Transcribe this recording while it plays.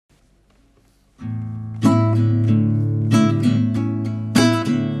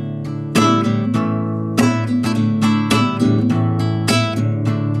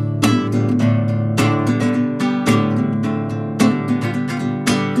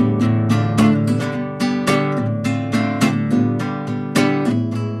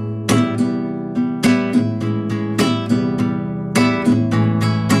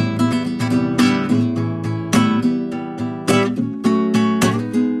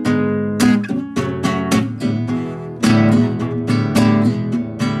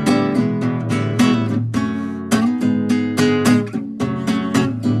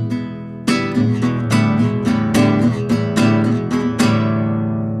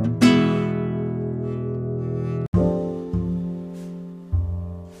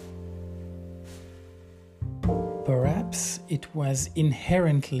it was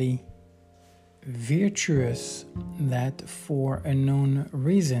inherently virtuous that for unknown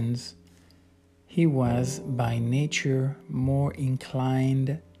reasons he was by nature more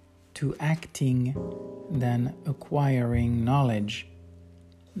inclined to acting than acquiring knowledge,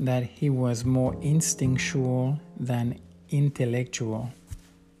 that he was more instinctual than intellectual.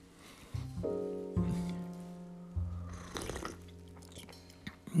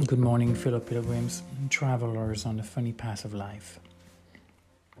 Good morning, fellow pilgrims, travelers on the funny path of life.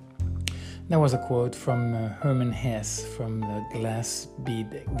 That was a quote from Hermann Hesse from the Glass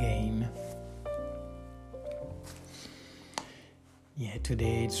Bead Game. Yeah,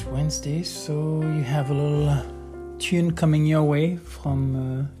 today it's Wednesday, so you have a little tune coming your way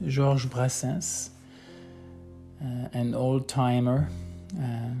from Georges Brassens, an old-timer.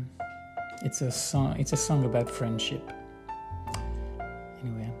 It's a song about friendship.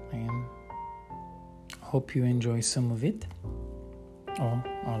 Anyway, I hope you enjoy some of it, or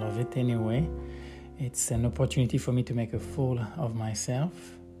all of it anyway. It's an opportunity for me to make a fool of myself.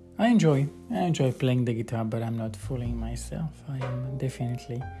 I enjoy playing the guitar, but I'm not fooling myself. I am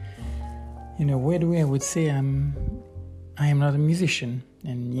definitely, in a weird way, I would say I am not a musician,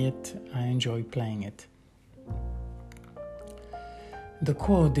 and yet I enjoy playing it. The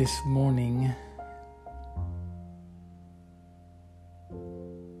quote this morning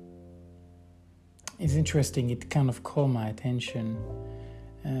is interesting. It kind of caught my attention.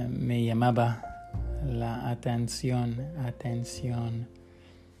 Me llamaba la atención.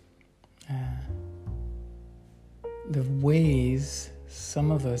 The ways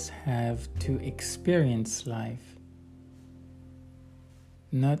some of us have to experience life.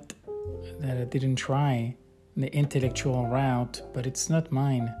 Not that I didn't try the intellectual route, but it's not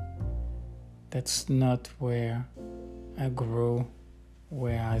mine. That's not where I grow,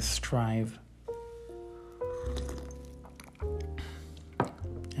 where I strive.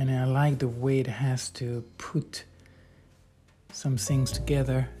 And I like the way it has to put some things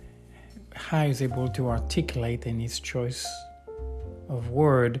together, how he's able to articulate in his choice of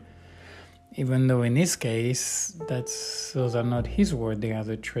word, even though in this case those are not his words, they are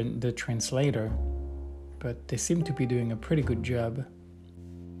the translator, but they seem to be doing a pretty good job.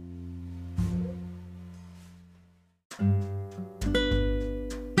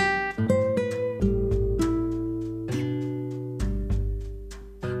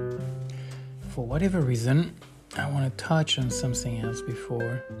 For whatever reason, I want to touch on something else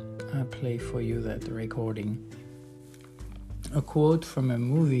before I play for you that recording. A quote from a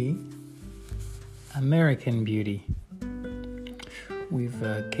movie, American Beauty, with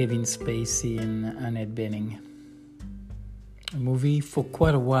Kevin Spacey and Annette Bening. A movie for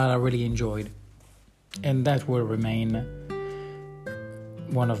quite a while I really enjoyed, and that will remain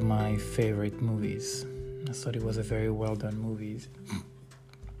one of my favorite movies. I thought it was a very well done movie.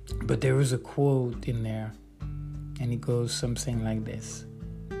 But there is a quote in there, and it goes something like this.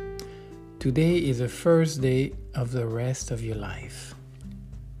 Today is the first day of the rest of your life.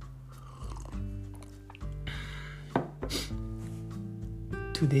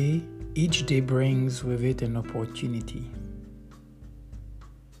 Today, each day brings with it an opportunity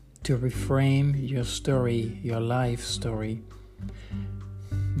to reframe your story, your life story,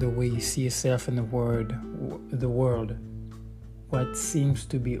 the way you see yourself in the world, what seems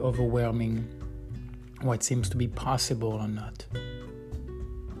to be overwhelming, what seems to be possible or not.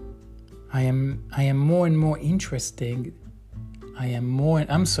 I am more and more interested.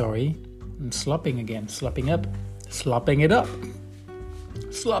 I'm slopping again, slopping it up.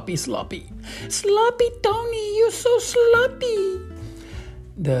 Sloppy, Tony, you're so sloppy.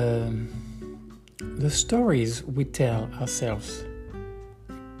 The stories we tell ourselves,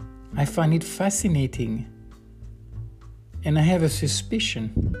 I find it fascinating, and I have a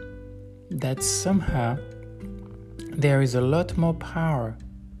suspicion that somehow there is a lot more power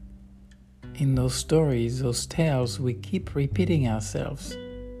in those stories, those tales we keep repeating ourselves,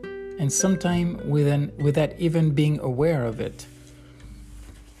 and sometimes without even being aware of it.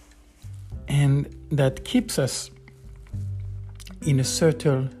 And that keeps us in a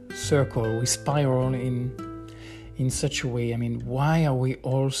certain circle. We spiral in such a way. I mean, why are we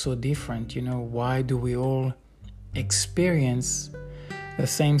all so different? Why do we all experience the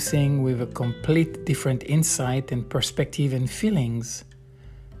same thing with a complete different insight and perspective and feelings?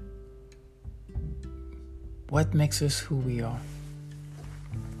 What makes us who we are?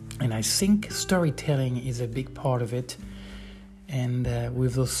 And I think storytelling is a big part of it. And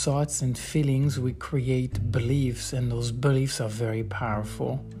with those thoughts and feelings, we create beliefs, and those beliefs are very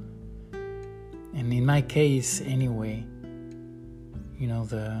powerful. And in my case, anyway,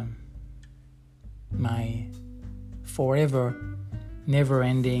 my forever,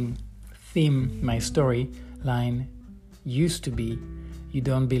 never-ending theme, my storyline used to be, you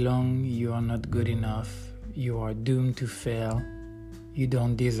don't belong, you are not good enough, you are doomed to fail, you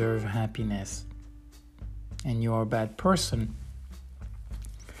don't deserve happiness, and you are a bad person.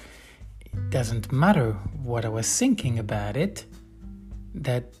 It doesn't matter what I was thinking about it,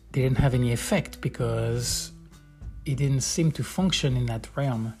 that didn't have any effect because it didn't seem to function in that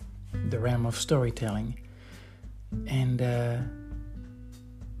realm, the realm of storytelling. And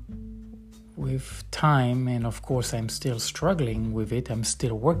with time, and of course I'm still struggling with it, I'm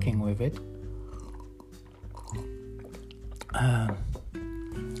still working with it,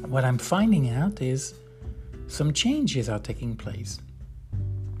 what I'm finding out is some changes are taking place.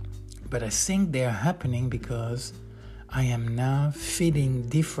 But I think they are happening because I am now feeding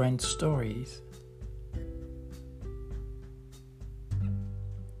different stories.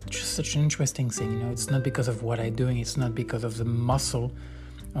 Just such an interesting thing, it's not because of what I'm doing, it's not because of the muscle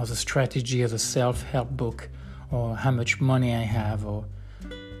or the strategy or the self-help book or how much money I have, or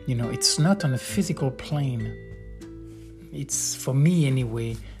it's not on a physical plane. It's, for me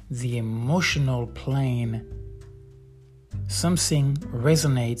anyway, the emotional plane. Something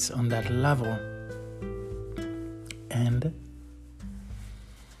resonates on that level, and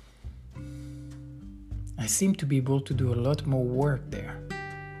I seem to be able to do a lot more work there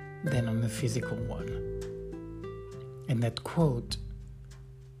than on the physical one. And that quote,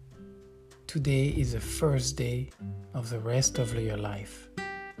 today is the first day of the rest of your life,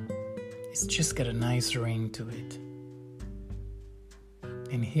 it's just got a nice ring to it.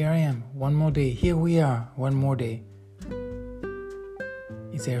 And here I am, one more day, here we are, one more day.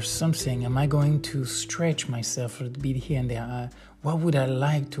 Is there something, am I going to stretch myself a little bit here and there? What would I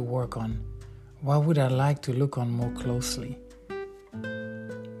like to work on? What would I like to look on more closely?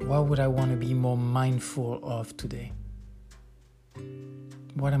 What would I want to be more mindful of today?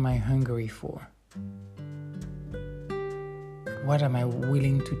 What am I hungry for? What am I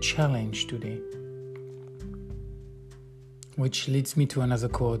willing to challenge today? Which leads me to another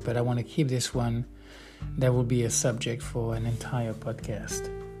quote, but I want to keep this one. That will be a subject for an entire podcast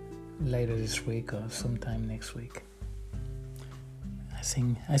later this week or sometime next week. I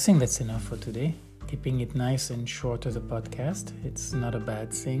think that's enough for today. Keeping it nice and short as a podcast. It's not a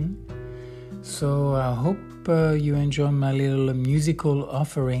bad thing. So I hope you enjoy my little musical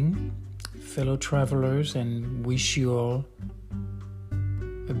offering, fellow travelers, and wish you all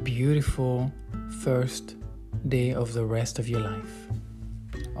a beautiful first day of the rest of your life.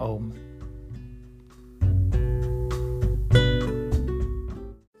 Om.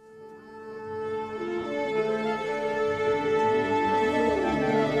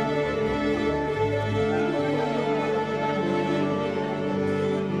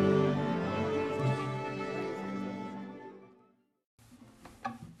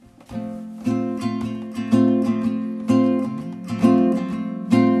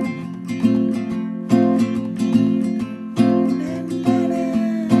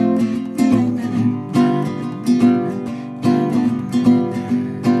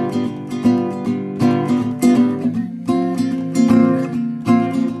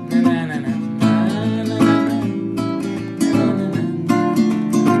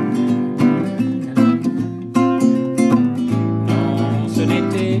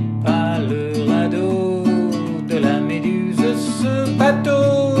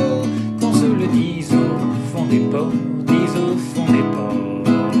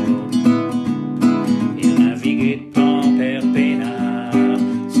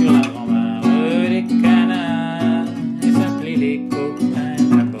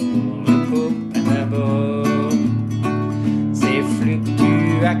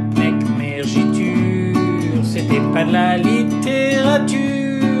 Pas de la littérature,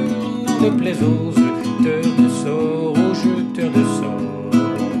 non de plaise aux jeteurs de sorts, aux jeteurs de sorts.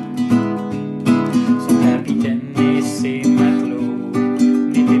 Son capitaine et ses matelots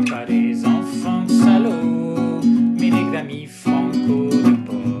n'étaient pas des enfants salauds, mais des amis franco de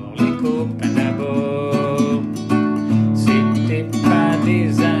port, les copains d'abord. C'étaient pas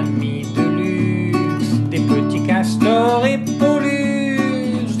des amis de luxe, des petits castors et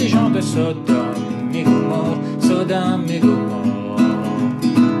pollux, des gens de Sodome et Gomorrhe. Sodome et Gomorrhe.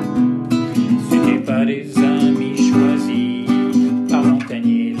 C'étaient pas des amis choisis par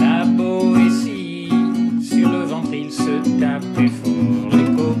Montagnier, la Boétie. Sur le ventre ils se tapaient fort, les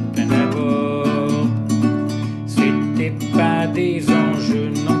copains d'abord. C'étaient pas des anges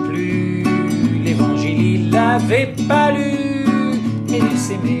non plus, l'évangile ils l'avaient pas lu, mais ils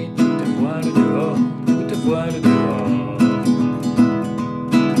s'aimaient de te voir le dehors, de te voir le dehors.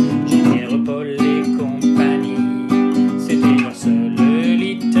 Génière Paul et compagnie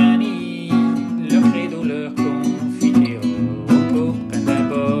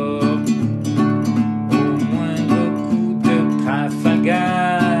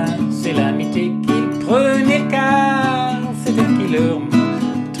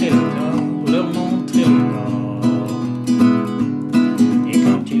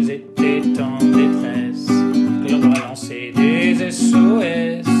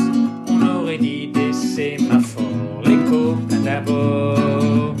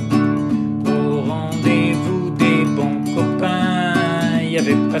n'y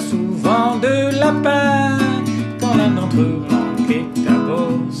avait pas souvent de lapin. Quand l'un d'entre eux manquait à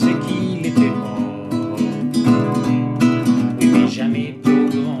bord, c'est qu'il était mort. Oui, mais jamais, au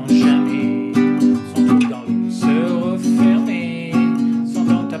grand jamais, son trou dans l'eau se refermait,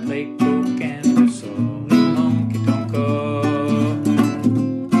 sentant après qu'aucun ne sort, il manquait encore.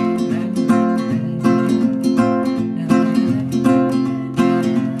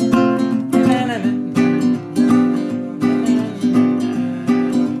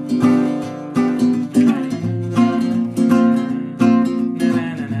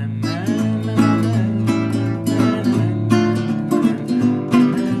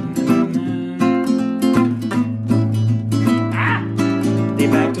 Des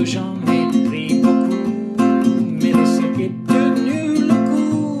bateaux gens